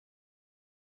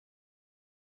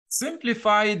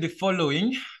Simplify the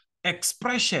following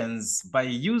expressions by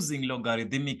using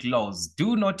logarithmic laws.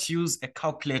 Do not use a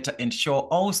calculator and show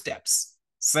all steps.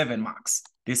 7 marks.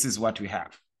 This is what we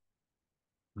have.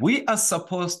 We are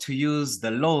supposed to use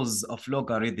the laws of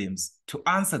logarithms to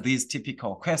answer these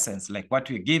typical questions like what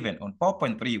we're given on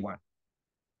 4.31.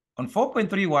 On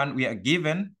 4.31, we are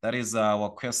given, that is our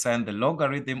question, the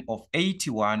logarithm of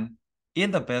 81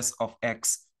 in the base of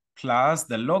x plus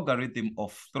the logarithm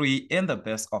of 3 in the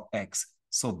base of x.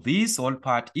 So this whole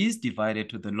part is divided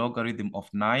to the logarithm of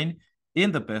 9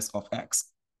 in the base of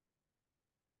x.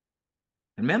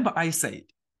 Remember I said,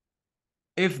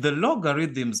 if the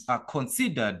logarithms are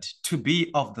considered to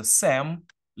be of the same,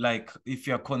 like if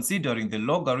you're considering the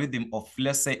logarithm of,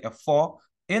 let's say, a 4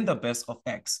 in the base of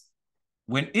x,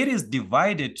 when it is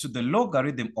divided to the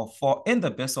logarithm of 4 in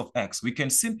the base of x, we can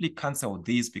simply cancel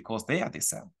these because they are the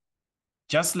same.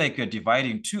 Just like you're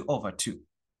dividing 2 over 2.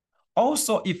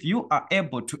 Also, if you are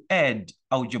able to add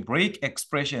algebraic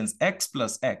expressions x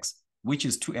plus x, which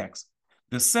is 2x,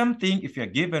 the same thing if you're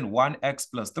given 1x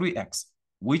plus 3x,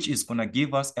 which is going to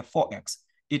give us a 4x.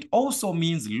 It also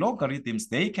means logarithms,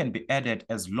 they can be added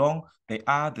as long they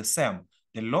are the same.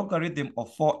 The logarithm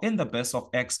of 4 in the base of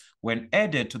x when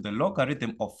added to the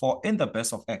logarithm of 4 in the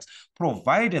base of x,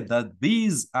 provided that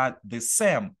these are the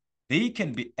same, they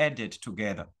can be added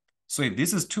together. So if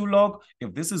this is 2 log,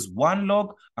 if this is 1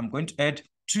 log, I'm going to add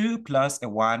 2 plus a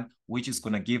 1, which is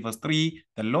going to give us 3,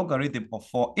 the logarithm of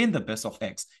 4 in the base of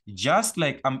x. Just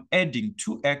like I'm adding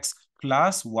 2x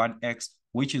plus 1x,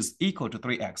 which is equal to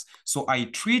 3x. So I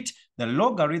treat the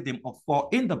logarithm of 4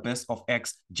 in the base of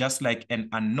x just like an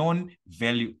unknown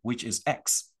value, which is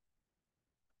x.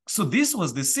 So this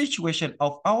was the situation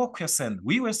of our question.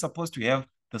 We were supposed to have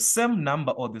the same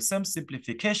number or the same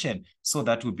simplification so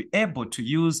that we'll be able to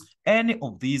use any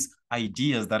of these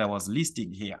ideas that I was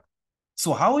listing here.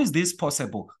 So how is this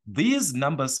possible? These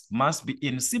numbers must be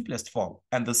in simplest form,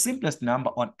 and the simplest number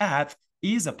on earth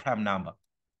is a prime number.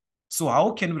 So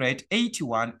how can we write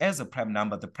 81 as a prime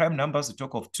number? The prime numbers, we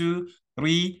talk of 2,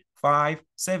 3, 5,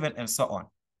 7, and so on.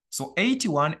 So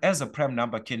 81 as a prime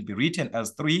number can be written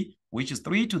as 3, which is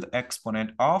 3 to the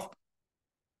exponent of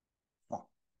 4.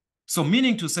 So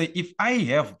meaning to say, if I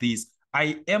have this,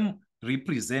 I am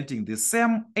representing the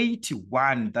same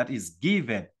 81 that is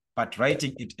given, but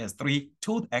writing it as 3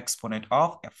 to the exponent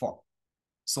of a 4.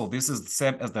 So this is the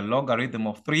same as the logarithm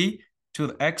of 3 to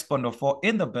the exponent of 4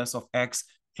 in the base of x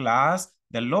plus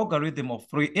the logarithm of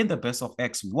 3 in the base of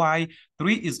x. Why?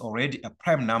 3 is already a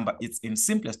prime number. It's in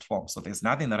simplest form. So there's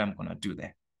nothing that I'm going to do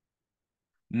there.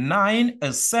 9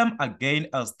 is same again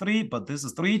as 3, but this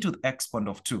is 3 to the exponent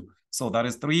of 2. So that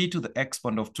is 3 to the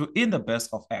exponent of 2 in the base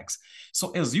of x.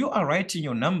 So as you are writing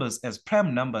your numbers as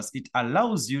prime numbers, it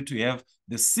allows you to have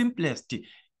the simplest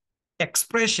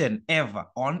expression ever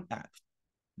on earth.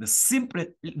 The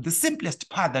simplest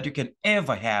part that you can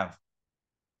ever have.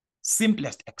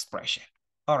 Simplest expression.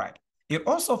 All right. It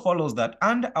also follows that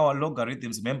under our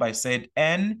logarithms, remember I said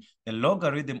n, the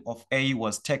logarithm of a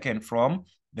was taken from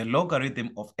the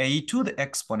logarithm of a to the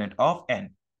exponent of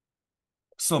n.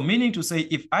 So meaning to say,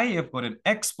 if I have got an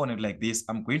exponent like this,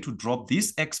 I'm going to drop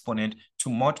this exponent to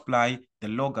multiply the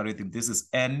logarithm. This is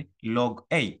n log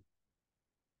a.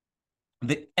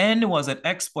 The n was an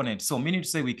exponent, so meaning to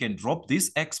say we can drop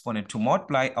this exponent to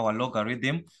multiply our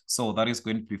logarithm. So that is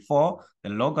going to be 4, the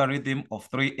logarithm of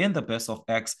 3 in the base of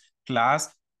x plus,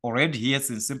 already here it's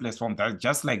in simplest form, that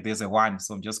just like there's a 1.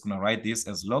 So I'm just going to write this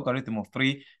as logarithm of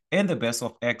 3 in the base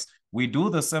of x. We do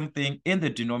the same thing in the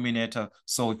denominator.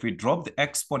 So if we drop the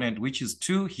exponent, which is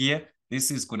 2 here, this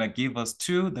is going to give us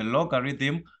 2, the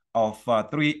logarithm of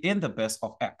 3 in the base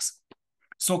of x.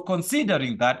 So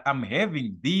considering that I'm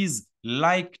having these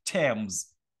like terms,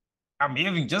 I'm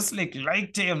having just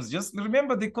like terms. Just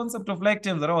remember the concept of like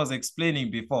terms that I was explaining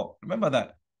before. Remember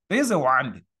that. There's a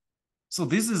 1. So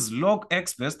this is log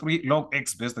x base 3, log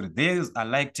x base 3. There's a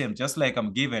like term, just like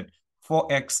I'm given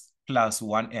 4x plus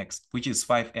 1x, which is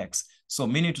 5x. So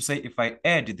meaning to say, if I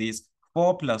add this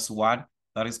 4 plus 1,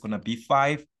 that is going to be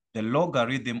 5. The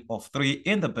logarithm of 3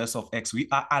 in the base of x, we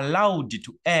are allowed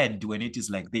to add when it is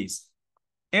like this.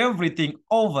 Everything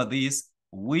over this,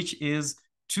 which is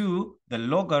 2, the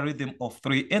logarithm of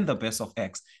 3 in the base of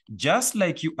x. Just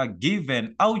like you are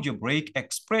given algebraic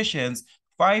expressions,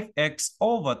 5x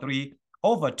over 3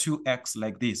 over 2x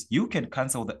like this. You can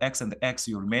cancel the x and the x,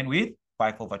 you remain with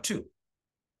 5 over 2.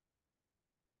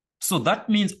 So that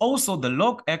means also the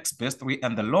log x base 3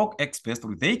 and the log x base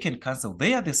 3, they can cancel.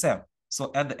 They are the same.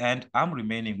 So at the end, I'm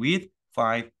remaining with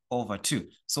 5 over 2.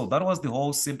 So that was the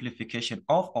whole simplification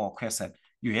of our question.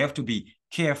 You have to be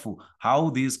careful how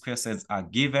these questions are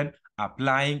given.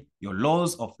 applying your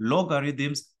laws of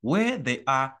logarithms where they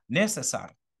are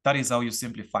necessary. That is how you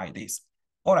simplify this.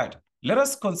 All right, let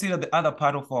us consider the other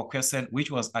part of our question,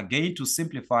 which was again to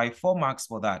simplify 4 marks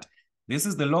for that. This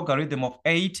is the logarithm of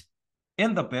 8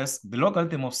 in the base, the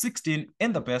logarithm of 16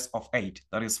 in the base of 8.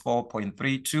 That is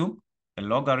 4.32. The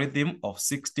logarithm of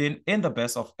 16 in the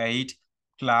base of 8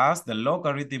 plus the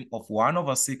logarithm of 1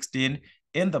 over 16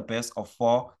 in the base of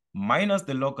 4 minus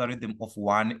the logarithm of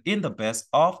 1 in the base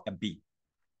of a b.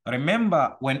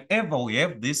 Remember, whenever we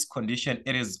have this condition,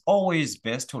 it is always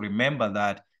best to remember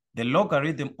that the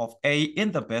logarithm of a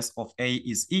in the base of a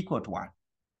is equal to 1.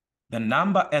 The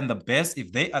number and the base,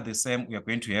 if they are the same, we are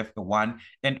going to have a 1.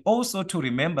 And also to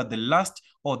remember the last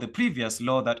or the previous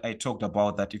law that I talked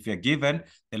about, that if you're given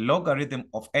the logarithm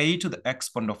of a to the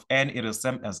exponent of n, it is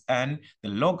the same as n, the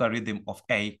logarithm of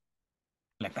a,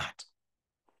 like that.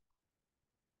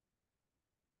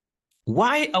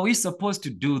 Why are we supposed to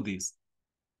do this?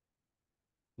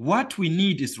 What we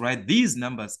need is write these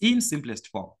numbers in simplest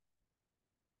form.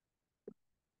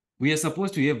 We are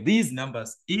supposed to have these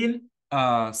numbers in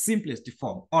simplest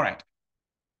form. All right.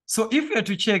 So if we are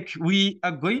to check, we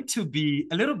are going to be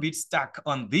a little bit stuck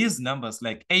on these numbers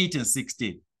like 8 and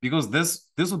 16, because this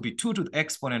will be 2 to the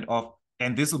exponent of,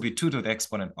 and this will be 2 to the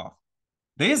exponent of.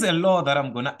 There is a law that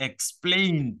I'm going to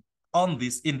explain on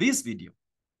this in this video.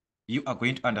 You are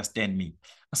going to understand me.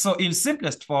 So in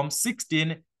simplest form,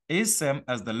 16 is same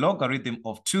as the logarithm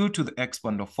of 2 to the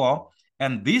exponent of 4,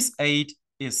 and this 8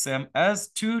 is same as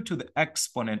 2 to the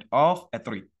exponent of a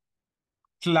 3,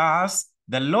 plus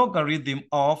the logarithm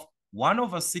of 1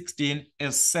 over 16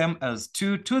 is same as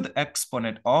 2 to the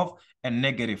exponent of a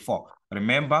negative 4.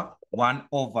 Remember, 1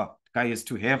 over is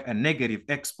to have a negative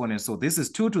exponent. So this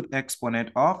is 2 to the exponent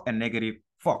of a negative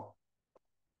 4.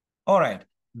 All right.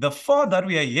 The 4 that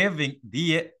we are having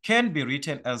there can be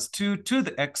written as 2 to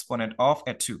the exponent of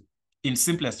a 2 in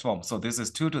simplest form. So this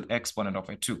is 2 to the exponent of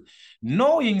a 2.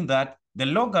 Knowing that the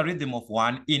logarithm of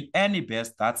 1 in any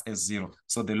base, that's a 0.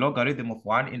 So the logarithm of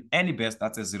 1 in any base,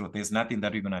 that's a 0. There's nothing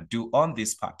that we're going to do on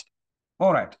this part.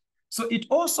 All right. So it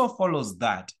also follows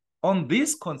that on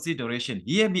this consideration,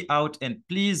 hear me out and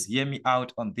please hear me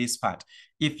out on this part.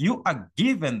 If you are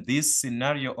given this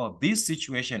scenario or this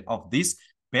situation of this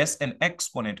base and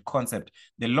exponent concept,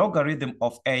 the logarithm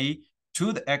of a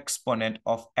to the exponent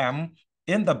of m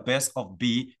in the base of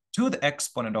b to the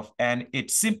exponent of n,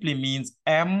 it simply means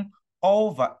m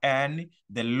over n,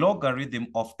 the logarithm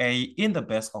of a in the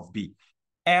base of b.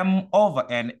 M over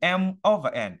n, m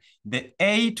over n, the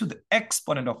a to the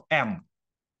exponent of m,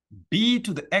 b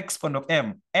to the exponent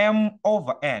of m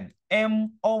over n,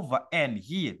 m over n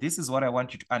here. This is what I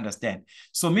want you to understand.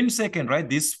 So means I can write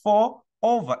this 4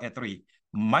 over a 3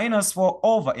 minus 4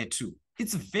 over a 2.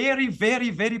 It's very,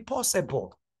 very, very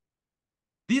possible.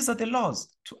 These are the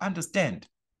laws to understand.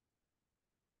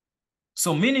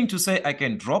 So meaning to say I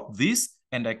can drop this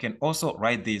and I can also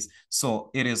write this. So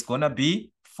it is going to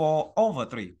be 4 over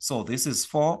 3. So this is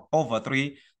 4 over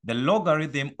 3, the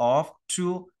logarithm of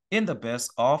 2 in the base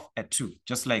of a 2,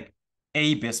 just like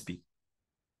a base b.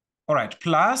 All right,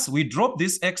 plus we drop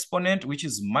this exponent, which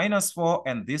is minus 4,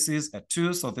 and this is a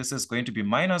 2. So this is going to be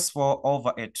minus 4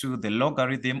 over a 2, the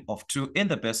logarithm of 2 in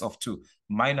the base of 2.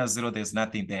 Minus 0, there's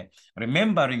nothing there.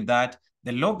 Remembering that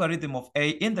the logarithm of a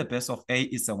in the base of a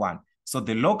is a 1. So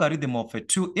the logarithm of a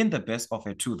 2 in the base of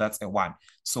a 2, that's a 1.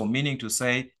 So meaning to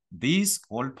say this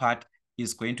whole part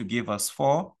is going to give us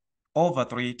 4 over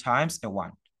 3 times a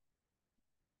 1.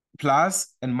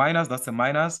 Plus and minus, that's a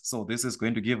minus. So this is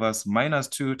going to give us minus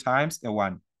 2 times a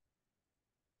 1.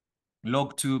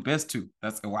 Log 2 base 2,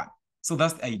 that's a 1. So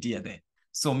that's the idea there.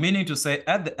 So meaning to say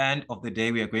at the end of the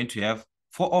day, we are going to have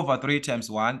 4 over 3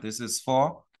 times 1. This is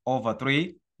 4 over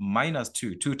 3 minus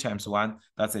 2. 2 times 1,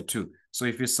 that's a 2. So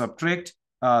if you subtract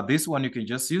this one, you can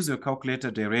just use your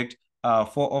calculator direct. 4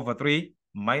 over 3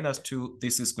 minus 2,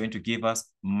 this is going to give us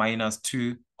minus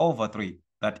 2 over 3.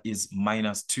 That is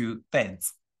minus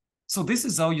 2/10. So this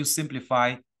is how you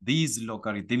simplify these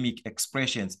logarithmic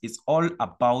expressions. It's all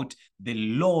about the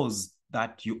laws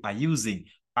that you are using.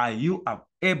 Are you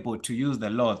able to use the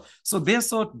laws? So there's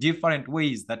so different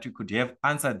ways that you could have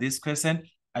answered this question.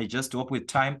 I just hope with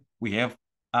time we have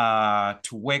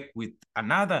to work with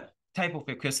another type of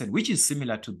a question which is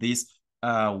similar to this,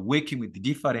 working with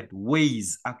different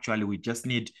ways. Actually, we just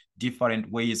need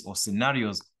different ways or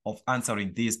scenarios of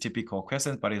answering these typical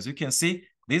questions. But as you can see,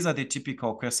 these are the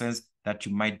typical questions that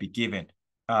you might be given.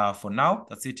 For now,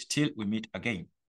 that's it till we meet again.